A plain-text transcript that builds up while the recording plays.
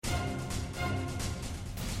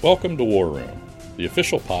Welcome to War Room, the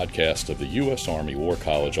official podcast of the U.S. Army War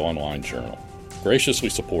College online journal, graciously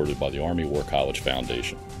supported by the Army War College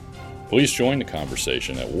Foundation. Please join the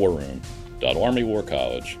conversation at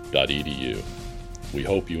warroom.armywarcollege.edu. We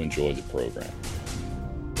hope you enjoy the program.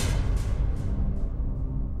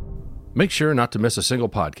 Make sure not to miss a single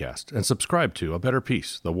podcast and subscribe to A Better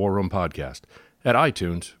Peace, the War Room podcast, at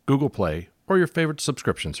iTunes, Google Play, or your favorite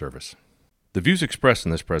subscription service. The views expressed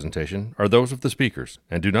in this presentation are those of the speakers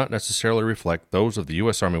and do not necessarily reflect those of the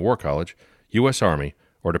U.S. Army War College, U.S. Army,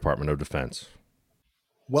 or Department of Defense.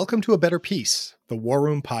 Welcome to A Better Peace, the War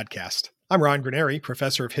Room podcast. I'm Ron Graneri,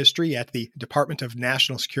 professor of history at the Department of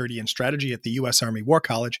National Security and Strategy at the U.S. Army War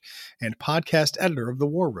College and podcast editor of the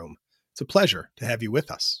War Room. It's a pleasure to have you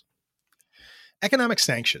with us. Economic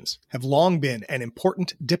sanctions have long been an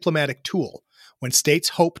important diplomatic tool when states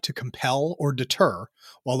hope to compel or deter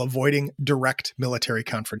while avoiding direct military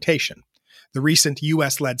confrontation. The recent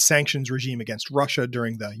U.S.-led sanctions regime against Russia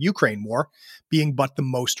during the Ukraine war being but the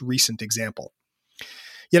most recent example.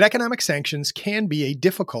 Yet economic sanctions can be a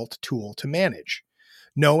difficult tool to manage.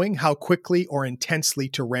 Knowing how quickly or intensely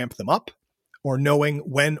to ramp them up, or knowing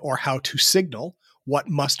when or how to signal what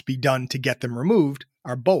must be done to get them removed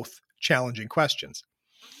are both challenging questions.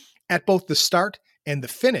 At both the start and the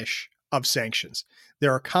finish of sanctions,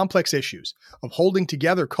 there are complex issues of holding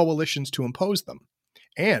together coalitions to impose them,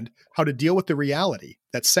 and how to deal with the reality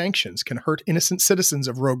that sanctions can hurt innocent citizens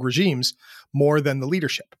of rogue regimes more than the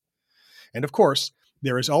leadership. And of course,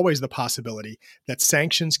 there is always the possibility that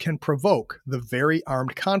sanctions can provoke the very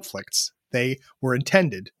armed conflicts they were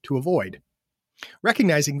intended to avoid.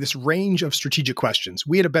 Recognizing this range of strategic questions,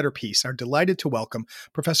 we at A Better Peace are delighted to welcome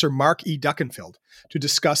Professor Mark E. Duckenfield to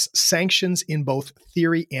discuss sanctions in both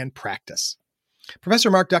theory and practice. Professor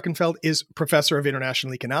Mark Duckenfield is professor of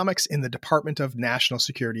international economics in the Department of National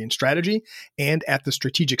Security and Strategy and at the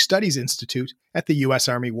Strategic Studies Institute at the U.S.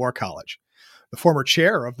 Army War College. The former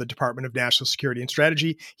chair of the Department of National Security and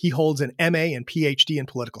Strategy, he holds an MA and PhD in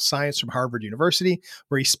political science from Harvard University,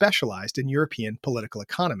 where he specialized in European political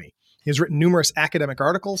economy. He has written numerous academic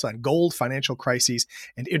articles on gold, financial crises,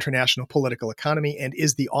 and international political economy, and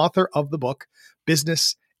is the author of the book,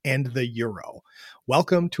 Business and the Euro.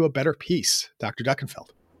 Welcome to A Better Peace, Dr. Duckenfield.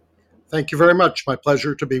 Thank you very much. My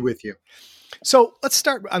pleasure to be with you. So let's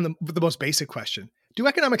start on with the most basic question. Do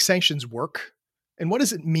economic sanctions work? And what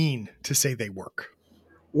does it mean to say they work?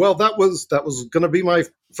 Well, that was going to be my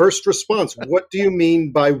first response. What do you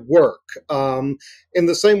mean by work? In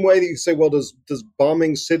the same way that you say, well, does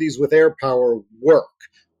bombing cities with air power work?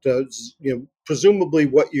 Presumably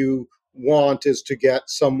what you want is to get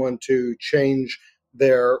someone to change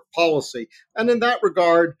their policy. And in that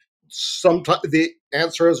regard, sometimes the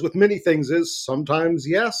answer, as with many things, is sometimes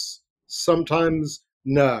yes, sometimes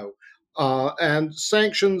no. And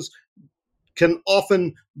sanctions can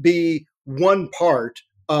often be one part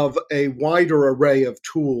of a wider array of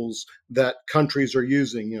tools that countries are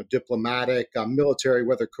using, diplomatic, military,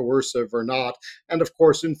 whether coercive or not, and of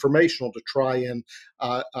course informational to try and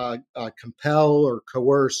compel or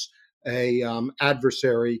coerce a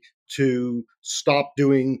adversary to stop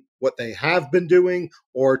doing what they have been doing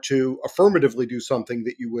or to affirmatively do something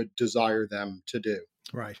that you would desire them to do.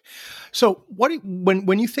 Right. So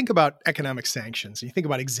when you think about economic sanctions, and you think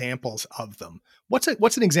about examples of them, what's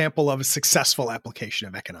an example of a successful application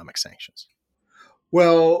of economic sanctions?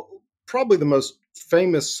 Well, probably the most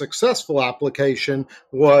famous successful application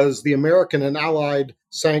was the American and Allied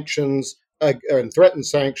sanctions and threatened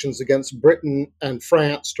sanctions against Britain and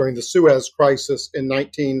France during the Suez Crisis in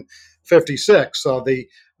 1956.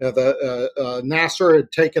 Nasser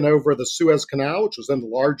had taken over the Suez Canal, which was then the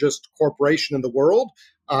largest corporation in the world.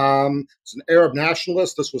 It's an Arab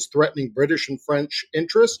nationalist. This was threatening British and French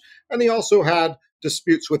interests. And he also had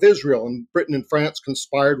disputes with Israel. And Britain and France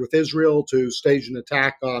conspired with Israel to stage an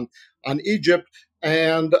attack on Egypt.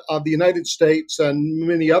 And the United States and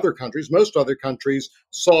many other countries, most other countries,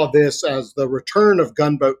 saw this as the return of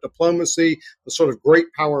gunboat diplomacy, the sort of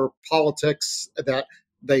great power politics that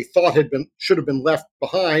they thought should have been left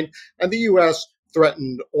behind. And the U.S.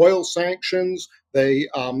 threatened oil sanctions. They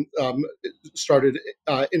started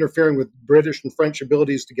interfering with British and French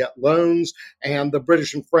abilities to get loans. And the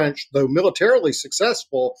British and French, though militarily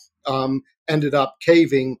successful, ended up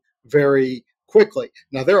caving very quickly.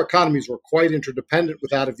 Now, their economies were quite interdependent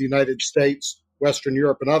with that of the United States, Western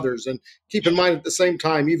Europe, and others. And keep in mind, at the same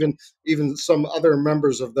time, even some other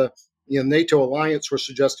members of the NATO alliance were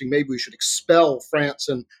suggesting maybe we should expel France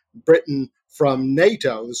and Britain from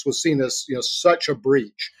NATO. This was seen as such a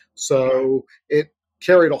breach. So it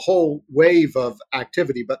carried a whole wave of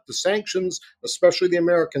activity. But the sanctions, especially the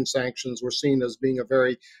American sanctions, were seen as being a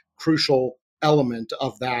very crucial element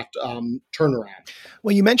of that turnaround.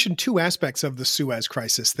 Well, you mentioned two aspects of the Suez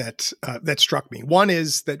crisis that struck me. One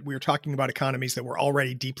is that we were talking about economies that were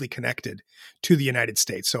already deeply connected to the United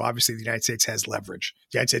States. So obviously, the United States has leverage.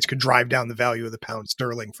 The United States could drive down the value of the pound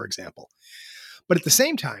sterling, for example. But at the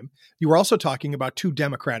same time, you were also talking about two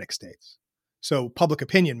democratic states. So public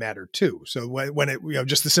opinion mattered too. So when it,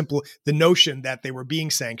 just the notion that they were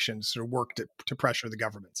being sanctioned sort of worked to pressure the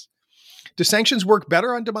governments. Do sanctions work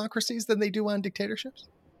better on democracies than they do on dictatorships?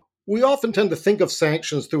 We often tend to think of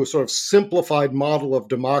sanctions through a sort of simplified model of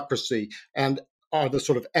democracy and are the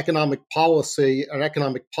sort of economic policy and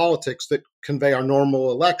economic politics that convey our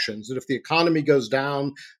normal elections. That if the economy goes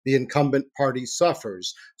down, the incumbent party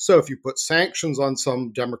suffers. So if you put sanctions on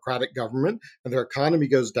some democratic government and their economy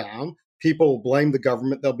goes down, people will blame the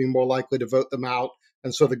government. They'll be more likely to vote them out.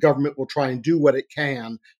 And so the government will try and do what it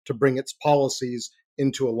can to bring its policies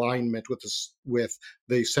into alignment with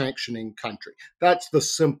the sanctioning country. That's the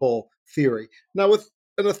simple theory. Now, with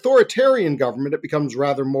an authoritarian government, it becomes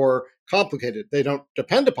rather more complicated. They don't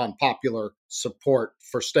depend upon popular support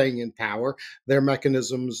for staying in power. Their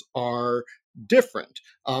mechanisms are different.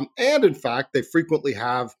 And in fact, they frequently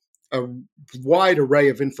have a wide array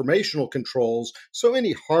of informational controls. So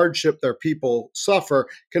any hardship their people suffer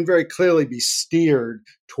can very clearly be steered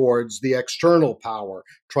towards the external power,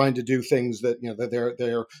 trying to do things that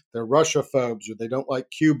they're Russia-phobes or they don't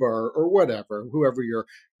like Cuba or whatever, whoever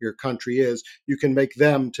your country is. You can make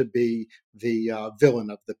them to be the villain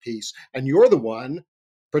of the piece, and you're the one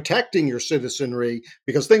protecting your citizenry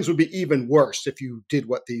because things would be even worse if you did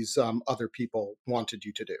what these other people wanted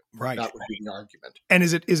you to do. Right. That would be the argument. And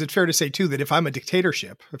is it fair to say too that if I'm running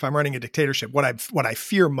a dictatorship, what I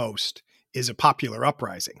fear most is a popular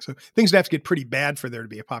uprising. So things would have to get pretty bad for there to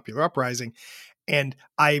be a popular uprising, and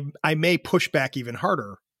I may push back even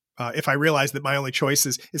harder if I realize that my only choice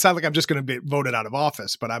is, it's not like I'm just going to be voted out of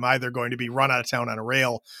office, but I'm either going to be run out of town on a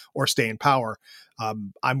rail or stay in power.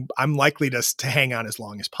 I'm likely to hang on as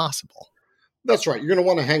long as possible. That's right. You're going to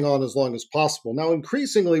want to hang on as long as possible. Now,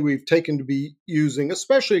 increasingly, we've taken to be using,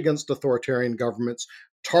 especially against authoritarian governments,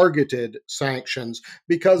 targeted sanctions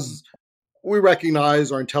because we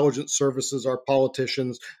recognize, our intelligence services, our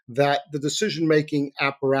politicians, that the decision-making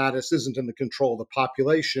apparatus isn't in the control of the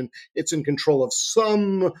population. It's in control of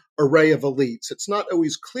some array of elites. It's not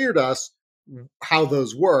always clear to us how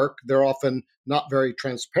those work. They're often not very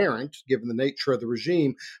transparent, given the nature of the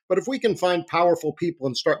regime. But if we can find powerful people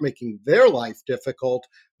and start making their life difficult,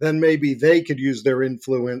 then maybe they could use their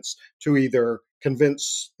influence to either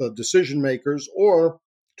convince the decision makers or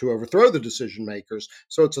to overthrow the decision makers.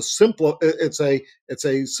 So it's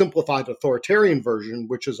a simplified authoritarian version,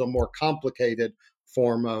 which is a more complicated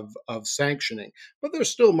form of sanctioning. But there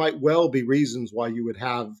still might well be reasons why you would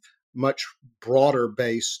have much broader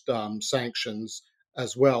based sanctions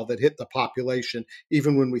as well that hit the population,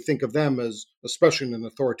 even when we think of them as, especially in an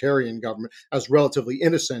authoritarian government, as relatively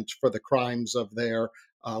innocent for the crimes of their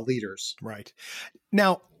leaders. Right.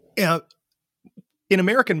 Now, in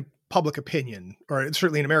American public opinion, or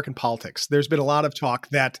certainly in American politics, there's been a lot of talk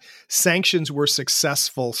that sanctions were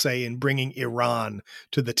successful, say, in bringing Iran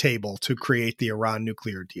to the table to create the Iran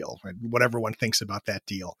nuclear deal, right? Whatever one thinks about that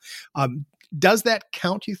deal. Does that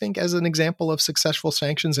count, you think, as an example of successful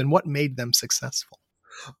sanctions, and what made them successful?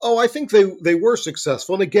 Oh, I think they were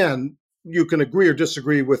successful. And again, you can agree or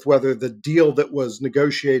disagree with whether the deal that was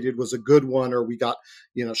negotiated was a good one or we got,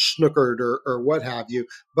 snookered or what have you.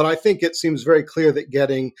 But I think it seems very clear that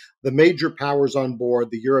getting the major powers on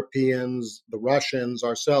board, the Europeans, the Russians,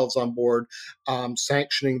 ourselves on board,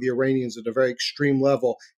 sanctioning the Iranians at a very extreme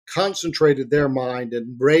level, concentrated their mind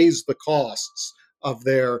and raised the costs of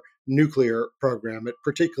their nuclear program. It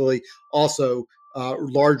particularly also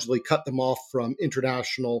largely cut them off from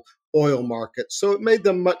international oil markets. So it made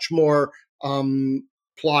them much more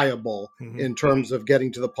pliable in terms of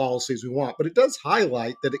getting to the policies we want. But it does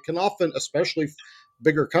highlight that it can often, especially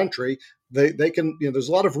bigger country, they can, there's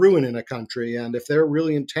a lot of ruin in a country. And if they're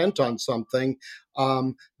really intent on something,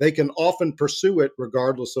 they can often pursue it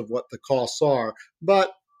regardless of what the costs are.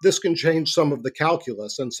 But this can change some of the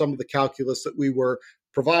calculus and some of the calculus that we were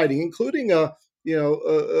providing, including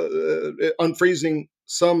unfreezing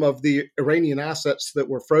some of the Iranian assets that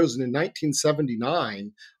were frozen in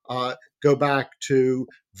 1979 go back to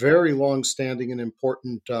very long-standing and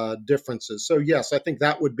important differences. So yes, I think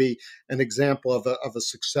that would be an example of a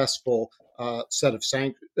successful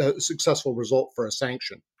successful result for a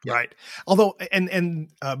sanction. Yeah. Right. Although,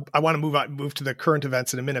 I want to move to the current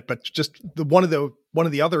events in a minute, but just one of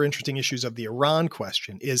the other interesting issues of the Iran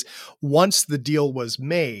question is once the deal was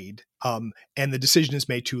made, and the decision is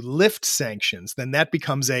made to lift sanctions, then that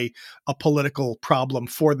becomes a political problem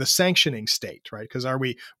for the sanctioning state, right? Because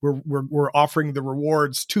we're offering the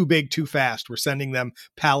rewards too big, too fast. We're sending them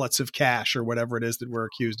pallets of cash or whatever it is that we're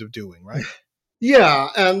accused of doing, right? Yeah,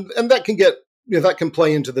 and that can get that can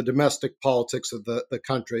play into the domestic politics of the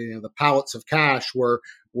country. The pallets of cash were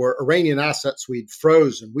Iranian assets we'd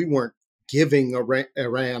frozen. We weren't giving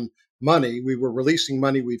Iran money. We were releasing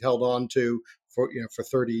money we'd held on to for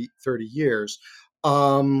 30 years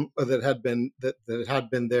that had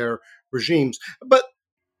been their regimes. But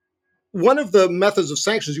one of the methods of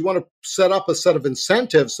sanctions, you want to set up a set of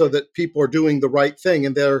incentives so that people are doing the right thing,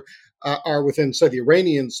 and they're are within, say, the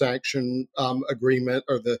Iranian sanction agreement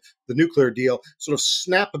or the nuclear deal, sort of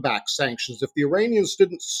snapback sanctions. If the Iranians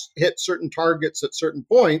didn't hit certain targets at certain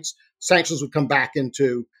points, sanctions would come back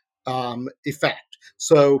into effect.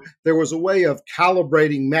 So there was a way of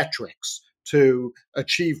calibrating metrics to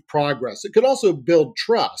achieve progress. It could also build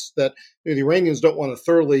trust that the Iranians don't want to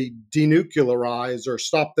thoroughly denuclearize or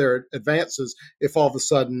stop their advances if all of a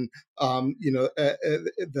sudden,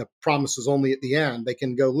 the promise is only at the end. They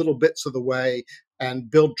can go little bits of the way and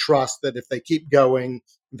build trust that if they keep going,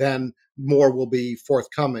 then more will be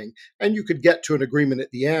forthcoming. And you could get to an agreement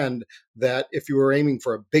at the end that if you were aiming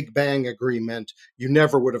for a Big Bang agreement, you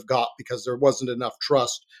never would have got because there wasn't enough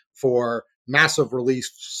trust for massive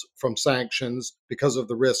release from sanctions because of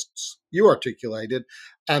the risks you articulated,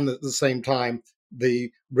 and at the same time,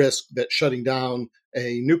 the risk that shutting down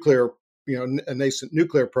a nascent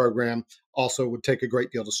nuclear program also would take a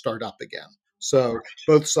great deal to start up again. So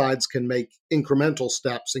both sides can make incremental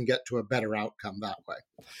steps and get to a better outcome that way.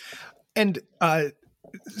 And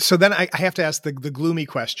so then I have to ask the gloomy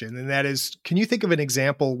question, and that is, can you think of an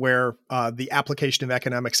example where the application of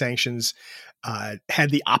economic sanctions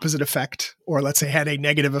had the opposite effect, or let's say had a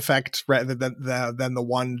negative effect rather than the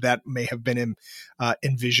one that may have been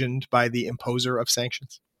envisioned by the imposer of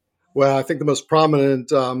sanctions? Well, I think the most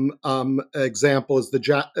prominent example is the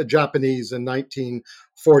Japanese in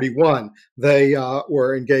 1941. They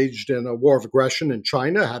were engaged in a war of aggression in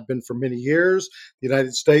China, had been for many years. The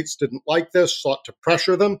United States didn't like this, sought to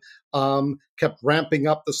pressure them, kept ramping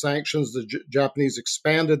up the sanctions. The Japanese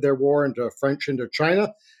expanded their war into French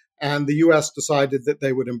Indochina, and the U.S. decided that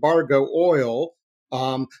they would embargo oil.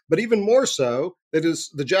 But even more so, that is,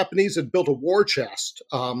 the Japanese had built a war chest,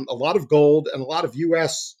 a lot of gold and a lot of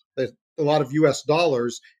U.S.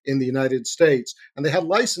 dollars in the United States, and they had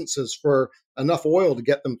licenses for enough oil to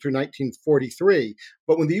get them through 1943.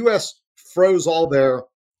 But when the U.S. froze all their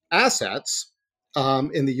assets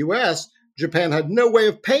in the U.S., Japan had no way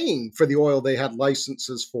of paying for the oil they had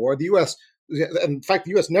licenses for. The U.S. In fact,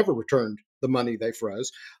 the U.S. never returned the money they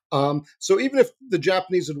froze. So even if the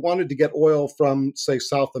Japanese had wanted to get oil from, say,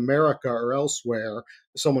 South America or elsewhere,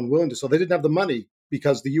 someone willing to sell, they didn't have the money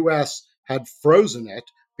because the U.S. had frozen it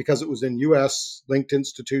because it was in U.S. linked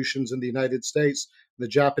institutions in the United States. The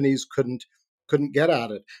Japanese couldn't get at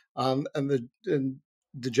it, and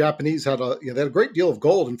the Japanese had they had a great deal of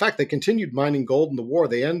gold. In fact, they continued mining gold in the war.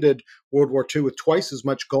 They ended World War II with twice as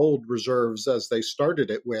much gold reserves as they started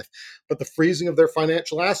it with. But the freezing of their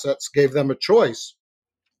financial assets gave them a choice.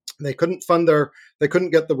 They couldn't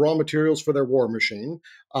get the raw materials for their war machine.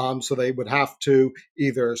 So they would have to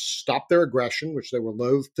either stop their aggression, which they were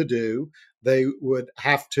loath to do. They would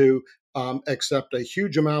have to accept a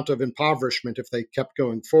huge amount of impoverishment if they kept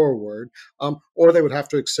going forward, or they would have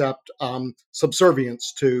to accept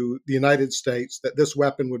subservience to the United States, that this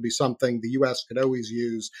weapon would be something the U.S. could always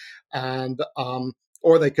use, and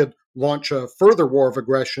or they could launch a further war of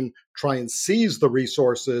aggression, try and seize the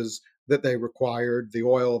resources that they required, the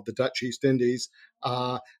oil of the Dutch East Indies,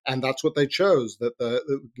 and that's what they chose. That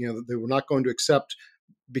they were not going to accept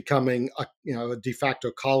becoming a de facto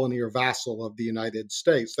colony or vassal of the United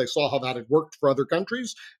States. They saw how that had worked for other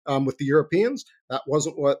countries with the Europeans. That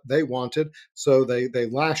wasn't what they wanted, so they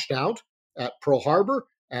lashed out at Pearl Harbor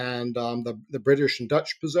and the British and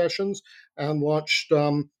Dutch possessions, and launched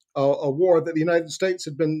a war that the United States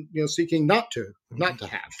had been seeking not to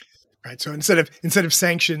have. Right. So instead of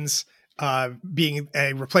sanctions being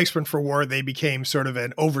a replacement for war, they became sort of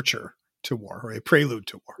an overture to war, or a prelude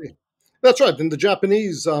to war. Yeah. That's right. And the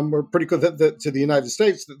Japanese were pretty good to the United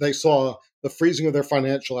States, that they saw the freezing of their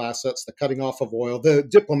financial assets, the cutting off of oil, the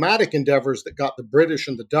diplomatic endeavors that got the British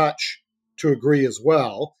and the Dutch to agree as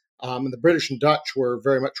well. And the British and Dutch were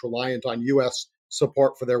very much reliant on U.S.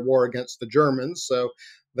 support for their war against the Germans. So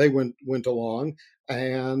they went along,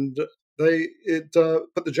 and it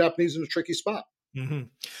put the Japanese in a tricky spot. Mm-hmm.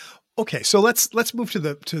 Okay, so let's move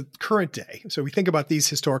to current day. So we think about these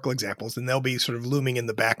historical examples, and they'll be sort of looming in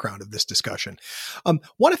the background of this discussion.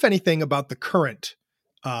 What, if anything, about the current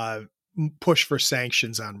push for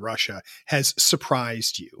sanctions on Russia has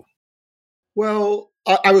surprised you? Well,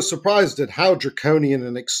 I was surprised at how draconian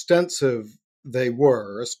and extensive they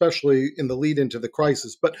were, especially in the lead into the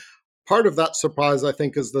crisis. But part of that surprise, I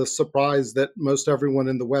think, is the surprise that most everyone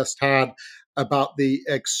in the West had about the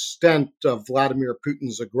extent of Vladimir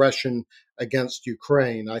Putin's aggression against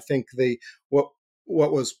Ukraine. I think what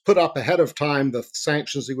was put up ahead of time, the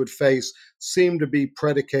sanctions he would face, seemed to be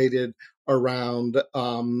predicated around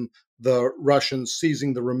the Russians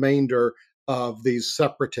seizing the remainder of these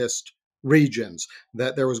separatist regions,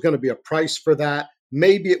 that there was going to be a price for that.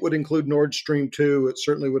 Maybe it would include Nord Stream 2. It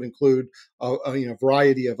certainly would include a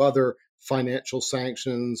variety of other financial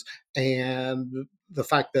sanctions, and the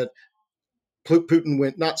fact that Putin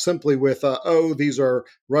went not simply with, these are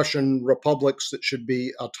Russian republics that should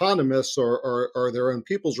be autonomous or their own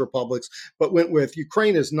people's republics, but went with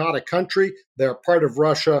Ukraine is not a country. They're part of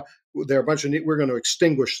Russia. They're a bunch of, we're going to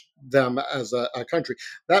extinguish them as a country.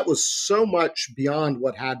 That was so much beyond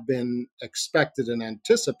what had been expected and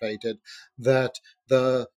anticipated that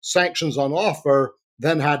the sanctions on offer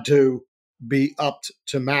then had to be upped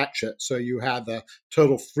to match it. So you had the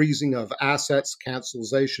total freezing of assets,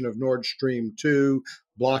 cancellation of Nord Stream 2,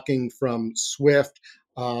 blocking from SWIFT,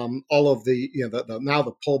 all of the, now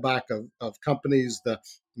the pullback of companies, the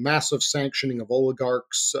massive sanctioning of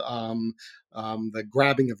oligarchs, the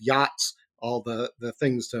grabbing of yachts, all the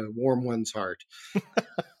things to warm one's heart.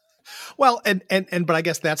 Well, but I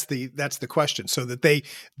guess that's the question. So that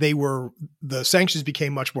the sanctions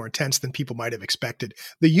became much more intense than people might have expected.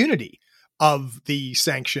 The unity of the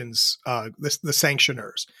sanctions, the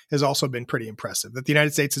sanctioners, has also been pretty impressive. That the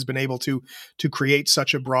United States has been able to create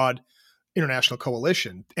such a broad international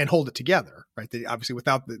coalition and hold it together, right? Obviously,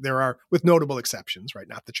 with notable exceptions, right?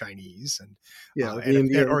 Not the Chinese and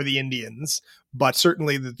the Indians, but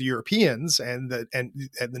certainly the Europeans and the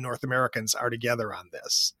North Americans are together on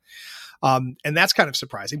this. And that's kind of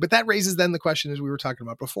surprising. But that raises then the question, as we were talking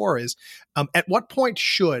about before, is at what point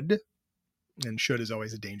should is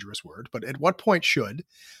always a dangerous word, but at what point should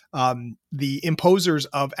the imposers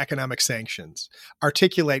of economic sanctions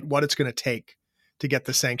articulate what it's going to take to get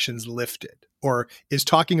the sanctions lifted? Or is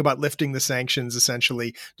talking about lifting the sanctions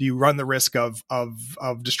essentially, do you run the risk of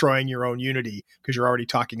destroying your own unity because you're already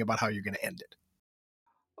talking about how you're going to end it?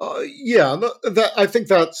 I think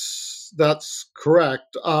that's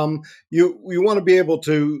correct. You want to be able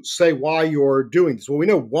to say why you're doing this. Well, we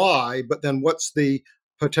know why, but then what's the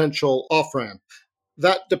potential off-ramp?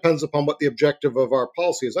 That depends upon what the objective of our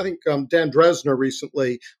policy is. I think Dan Dresner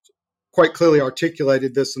recently quite clearly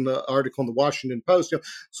articulated this in the article in the Washington Post.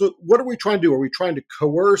 So what are we trying to do? Are we trying to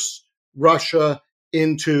coerce Russia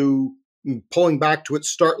into pulling back to its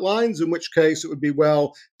start lines, in which case it would be,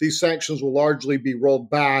 well, these sanctions will largely be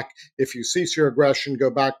rolled back. If you cease your aggression,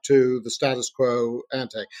 go back to the status quo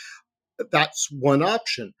ante. That's one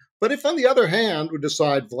option. But if, on the other hand, we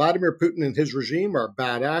decide Vladimir Putin and his regime are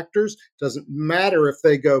bad actors, doesn't matter if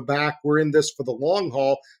they go back, we're in this for the long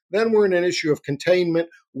haul, then we're in an issue of containment.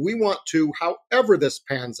 We want to, however this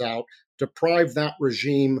pans out, deprive that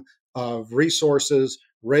regime of resources,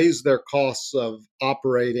 raise their costs of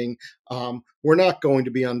operating. We're not going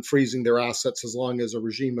to be unfreezing their assets as long as a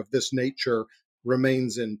regime of this nature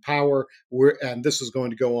remains in power. And this is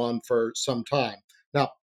going to go on for some time.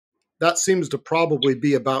 Now, that seems to probably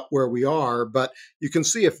be about where we are. But you can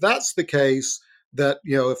see, if that's the case, that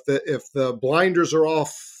if the blinders are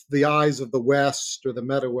off the eyes of the West or the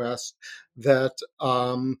Meta West, that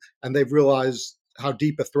and they've realized how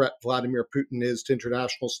deep a threat Vladimir Putin is to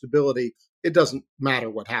international stability, it doesn't matter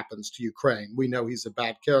what happens to Ukraine. We know he's a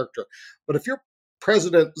bad character. But if you're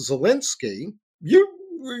President Zelensky,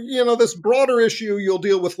 this broader issue you'll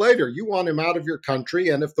deal with later. You want him out of your country.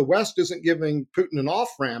 And if the West isn't giving Putin an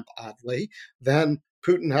off-ramp, oddly, then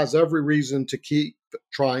Putin has every reason to keep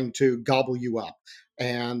trying to gobble you up.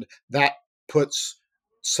 And that puts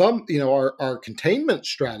our containment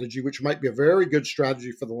strategy, which might be a very good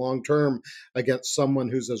strategy for the long term against someone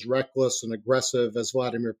who's as reckless and aggressive as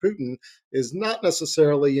Vladimir Putin, is not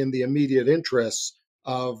necessarily in the immediate interests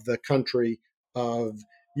of the country of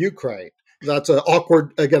Ukraine. That's an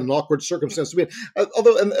awkward circumstance to be in.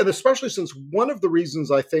 Although, and especially since one of the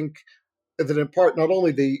reasons I think that, in part, not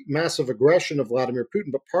only the massive aggression of Vladimir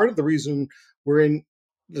Putin, but part of the reason we're in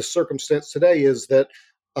the circumstance today is that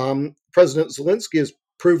President Zelensky is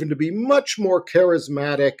proven to be much more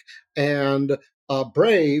charismatic and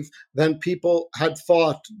brave than people had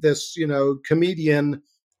thought this, comedian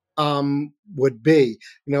would be.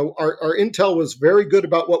 Our intel was very good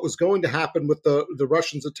about what was going to happen with the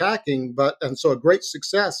Russians attacking, and so a great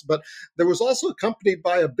success. But there was also accompanied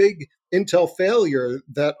by a big intel failure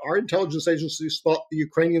that our intelligence agencies thought the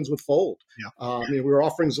Ukrainians would fold. Yeah. We were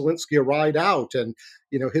offering Zelensky a ride out, and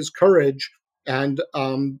his courage and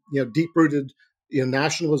deep-rooted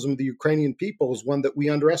nationalism of the Ukrainian people is one that we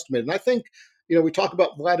underestimated. And I think we talk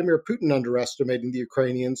about Vladimir Putin underestimating the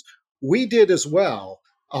Ukrainians. We did as well.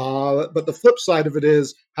 But the flip side of it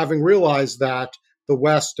is, having realized that, the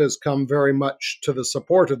West has come very much to the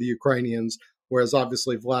support of the Ukrainians, whereas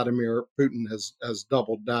obviously Vladimir Putin has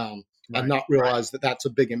doubled down and not realized that that's a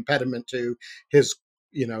big impediment to his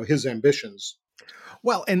ambitions.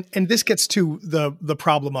 Well, and this gets to the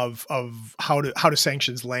problem of how do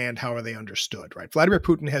sanctions land? How are they understood? Right. Vladimir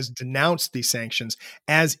Putin has denounced these sanctions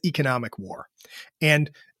as economic war, and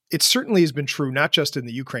it certainly has been true not just in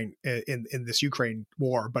the Ukraine in this Ukraine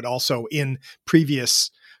war, but also in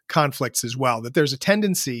previous conflicts as well. That there's a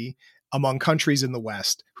tendency among countries in the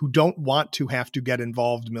West who don't want to have to get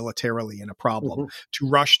involved militarily in a problem to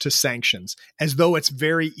rush to sanctions, as though it's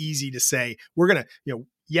very easy to say, we're going to,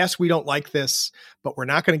 yes, we don't like this, but we're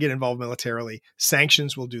not going to get involved militarily.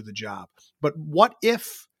 Sanctions will do the job. But what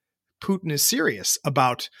if Putin is serious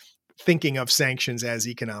about thinking of sanctions as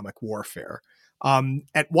economic warfare?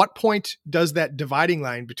 At what point does that dividing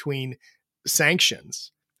line between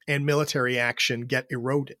sanctions and military action get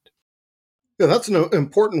eroded? Yeah, that's an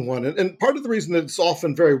important one. And part of the reason that it's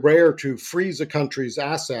often very rare to freeze a country's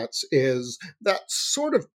assets is that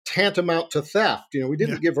sort of tantamount to theft. We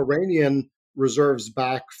didn't give Iranian reserves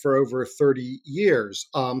back for over 30 years.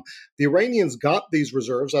 The Iranians got these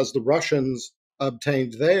reserves as the Russians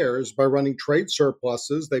obtained theirs by running trade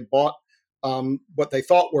surpluses. They bought what they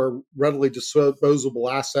thought were readily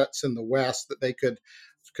disposable assets in the West that they could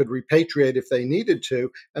repatriate if they needed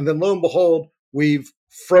to. And then lo and behold, we've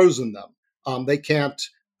frozen them. They can't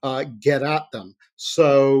get at them.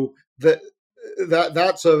 So it's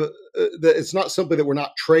not simply that we're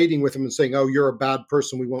not trading with them and saying, "Oh, you're a bad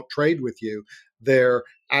person, we won't trade with you." They're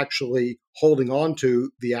actually holding on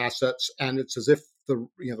to the assets, and it's as if the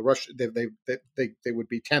Russian they would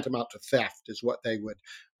be tantamount to theft, is what they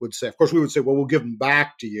would say. Of course, we would say, "Well, we'll give them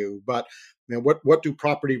back to you," but what do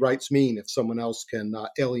property rights mean if someone else can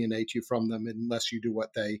alienate you from them unless you do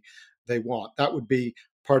what they want? That would be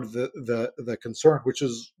part of the concern, which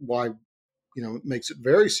is why it makes it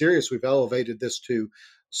very serious. We've elevated this to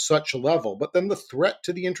such a level, but then the threat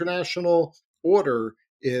to the international order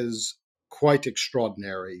is quite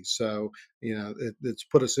extraordinary. So it's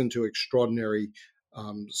put us into extraordinary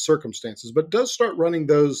circumstances, but it does start running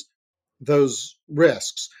those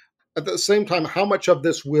risks. At the same time, how much of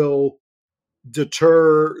this will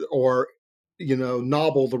deter or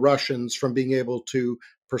nobble the Russians from being able to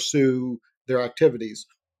pursue their activities?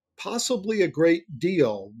 Possibly a great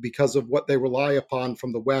deal, because of what they rely upon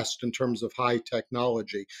from the West in terms of high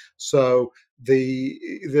technology. So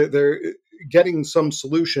they're getting some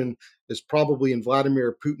solution is probably in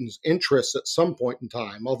Vladimir Putin's interest at some point in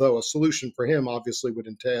time, although a solution for him obviously would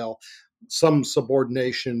entail some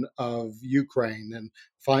subordination of Ukraine and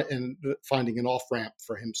finding an off-ramp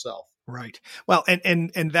for himself. Right. Well,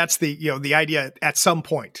 and that's the idea at some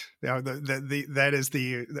point. That is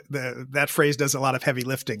that phrase does a lot of heavy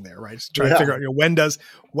lifting there, right? Trying to figure out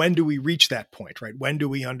when do we reach that point, right? When do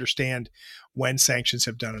we understand when sanctions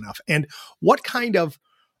have done enough? And what kind of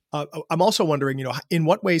I'm also wondering, in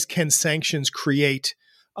what ways can sanctions create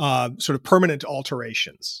sort of permanent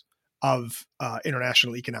alterations of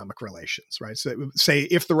international economic relations, right? So say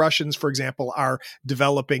if the Russians, for example, are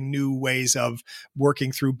developing new ways of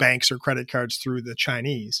working through banks or credit cards through the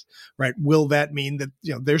Chinese, right? Will that mean that,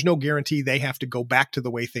 there's no guarantee they have to go back to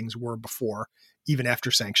the way things were before, even after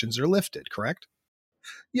sanctions are lifted, correct?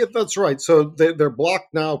 Yeah, that's right. So they're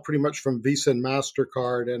blocked now pretty much from Visa and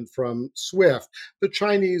MasterCard and from SWIFT. The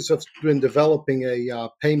Chinese have been developing a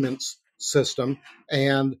payments system,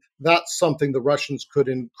 and that's something the Russians could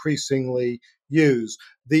increasingly use.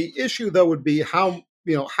 The issue, though, would be how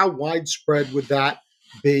widespread would that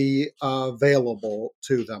be available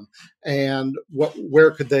to them, and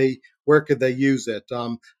where could they use it?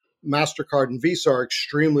 MasterCard and Visa are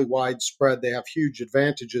extremely widespread. They have huge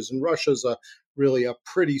advantages, and Russia's really a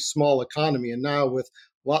pretty small economy. And now with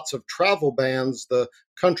lots of travel bans, the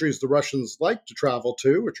countries the Russians like to travel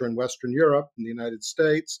to, which are in Western Europe and the United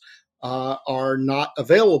States, are not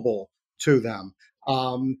available to them.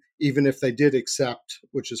 Even if they did accept,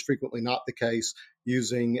 which is frequently not the case,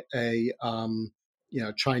 using a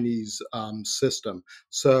Chinese system.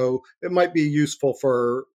 So it might be useful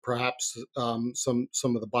for perhaps some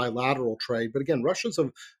of the bilateral trade. But again, Russia's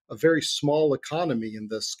a very small economy in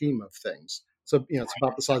the scheme of things. So it's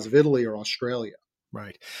about the size of Italy or Australia.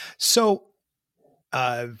 Right. So,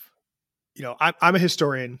 I'm a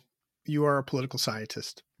historian. You are a political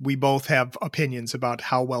scientist. We both have opinions about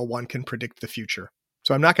how well one can predict the future.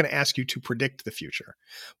 So I'm not going to ask you to predict the future,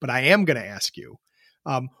 but I am going to ask you,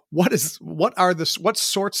 what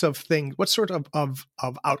sorts of things, what sort of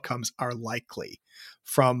outcomes are likely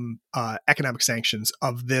from economic sanctions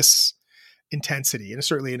of this intensity, and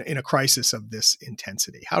certainly in a crisis of this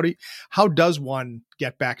intensity? How does one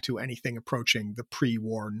get back to anything approaching the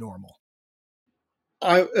pre-war normal?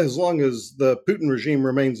 As long as the Putin regime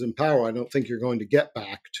remains in power, I don't think you're going to get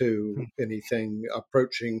back to anything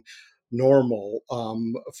approaching normal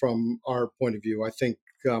from our point of view. I think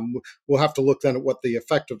we'll have to look then at what the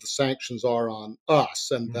effect of the sanctions are on us,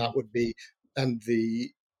 and that would be and the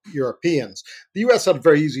Europeans. The U.S. had a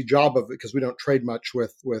very easy job of it because we don't trade much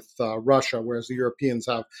with Russia, whereas the Europeans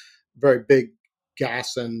have very big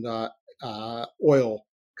gas and oil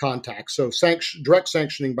contacts. So direct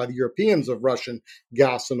sanctioning by the Europeans of Russian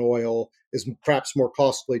gas and oil is perhaps more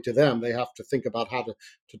costly to them. They have to think about how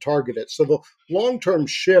to target it. So the long-term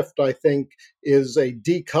shift, I think, is a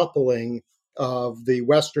decoupling of the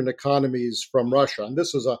Western economies from Russia. And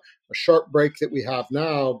this is a sharp break that we have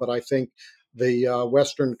now, but I think the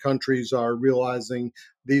Western countries are realizing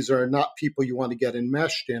these are not people you want to get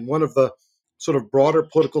enmeshed in. One of the sort of broader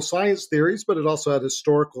political science theories, but it also had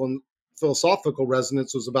historical and philosophical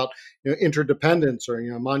resonance, was about interdependence, or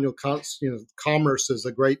Immanuel Kant's commerce is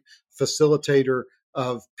a great facilitator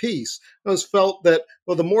of peace. It was felt that,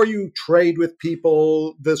 well, the more you trade with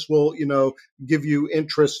people, this will give you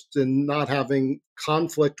interest in not having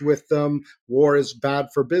conflict with them. War is bad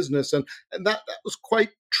for business, and that was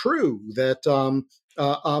quite true. But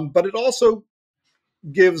it also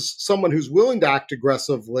gives someone who's willing to act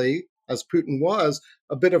aggressively, as Putin was,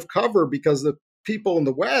 a bit of cover, because the people in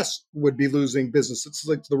the West would be losing business. It's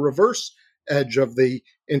like the reverse edge of the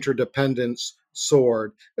interdependence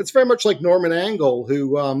sword. It's very much like Norman Angell,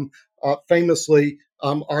 who famously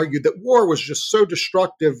argued that war was just so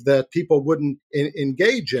destructive that people wouldn't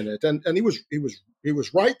engage in it, and he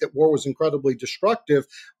was right that war was incredibly destructive.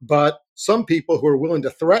 But some people who were willing to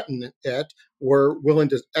threaten it were willing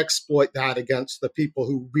to exploit that against the people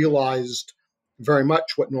who realized very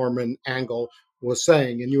much what Norman Angell was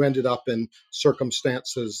saying, and you ended up in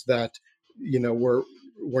circumstances that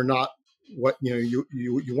were not what you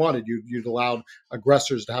wanted. You'd allowed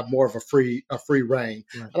aggressors to have more of a free reign.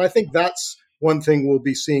 Right. And I think that's one thing we'll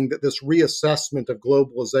be seeing, that this reassessment of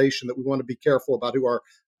globalization, that we want to be careful about who our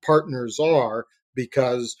partners are,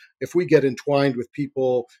 because if we get entwined with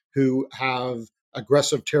people who have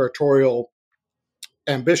aggressive territorial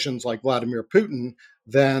ambitions like Vladimir Putin,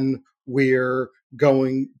 then we're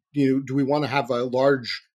going, do we want to have a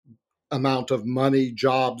large amount of money,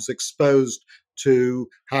 jobs exposed to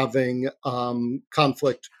having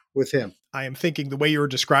conflict with him? I am thinking the way you were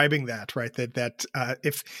describing that, right? That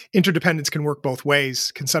if interdependence can work both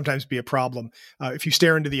ways, can sometimes be a problem. If you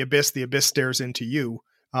stare into the abyss stares into you.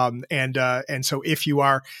 And so if you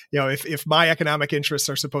are, if my economic interests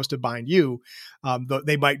are supposed to bind you,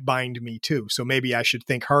 they might bind me too. So maybe I should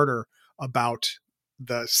think harder about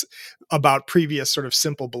previous sort of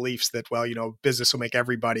simple beliefs that, business will make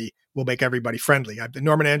everybody friendly.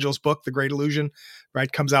 Norman Angell's book, The Great Illusion,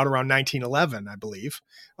 right, comes out around 1911, I believe.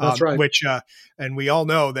 That's right. Which, and we all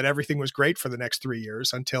know that everything was great for the next 3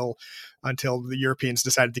 years until the Europeans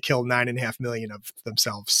decided to kill 9.5 million of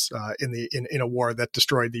themselves in a war that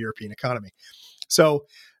destroyed the European economy. So,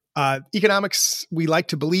 economics, we like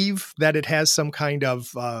to believe that it has some kind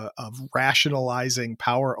of rationalizing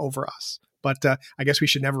power over us. But I guess we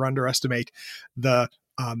should never underestimate the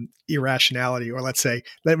irrationality, or let's say,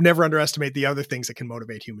 never underestimate the other things that can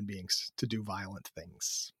motivate human beings to do violent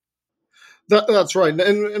things. That's right.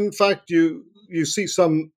 And in fact, you see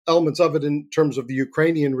some elements of it in terms of the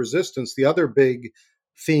Ukrainian resistance. The other big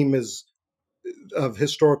theme of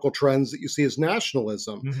historical trends that you see is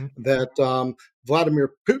nationalism, that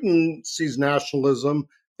Vladimir Putin sees nationalism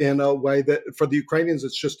in a way that for the Ukrainians,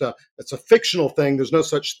 it's a fictional thing. There's no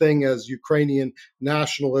such thing as Ukrainian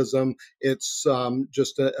nationalism. It's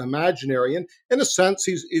just imaginary. And in a sense,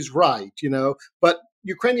 he's right, but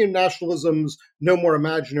Ukrainian nationalism's no more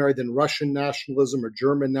imaginary than Russian nationalism or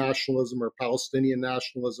German nationalism or Palestinian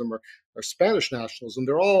nationalism or Spanish nationalism.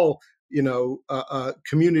 They're all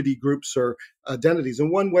community groups or identities.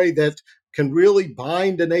 And one way that can really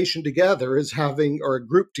bind a nation together or a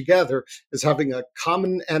group together is having a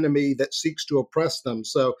common enemy that seeks to oppress them.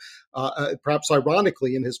 So perhaps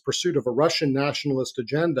ironically, in his pursuit of a Russian nationalist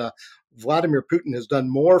agenda, Vladimir Putin has done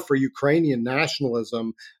more for Ukrainian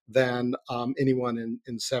nationalism than anyone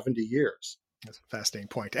in 70 years. That's a fascinating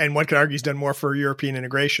point. And one could argue he's done more for European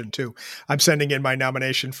integration, too. I'm sending in my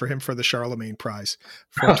nomination for him for the Charlemagne Prize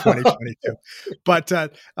for 2022. But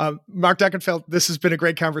Mark Duckenfeld, this has been a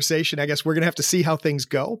great conversation. I guess we're going to have to see how things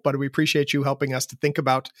go, but we appreciate you helping us to think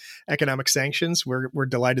about economic sanctions. We're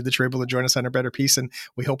delighted that you're able to join us on Our Better Peace, and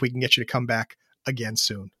we hope we can get you to come back again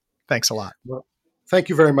soon. Thanks a lot. Well, thank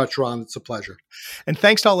you very much, Ron. It's a pleasure. And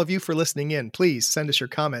thanks to all of you for listening in. Please send us your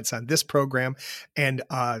comments on this program and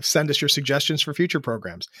send us your suggestions for future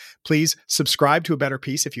programs. Please subscribe to A Better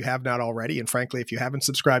Peace if you have not already. And frankly, if you haven't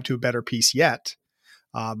subscribed to A Better Peace yet,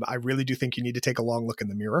 I really do think you need to take a long look in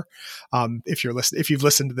the mirror if you've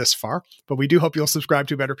listened to this far. But we do hope you'll subscribe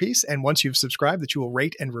to Better Peace. And once you've subscribed, that you will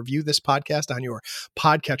rate and review this podcast on your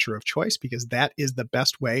podcatcher of choice, because that is the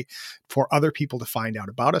best way for other people to find out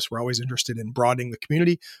about us. We're always interested in broadening the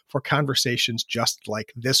community for conversations just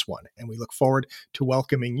like this one. And we look forward to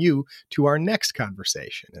welcoming you to our next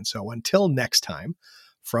conversation. And so until next time,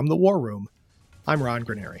 from the War Room, I'm Ron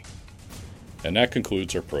Granieri. And that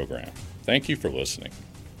concludes our program. Thank you for listening.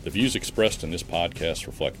 The views expressed in this podcast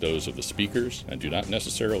reflect those of the speakers and do not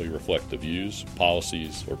necessarily reflect the views,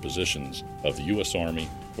 policies, or positions of the U.S. Army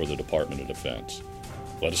or the Department of Defense.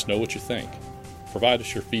 Let us know what you think. Provide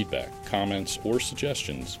us your feedback, comments, or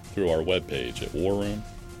suggestions through our webpage at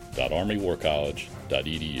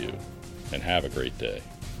warroom.armywarcollege.edu. And have a great day.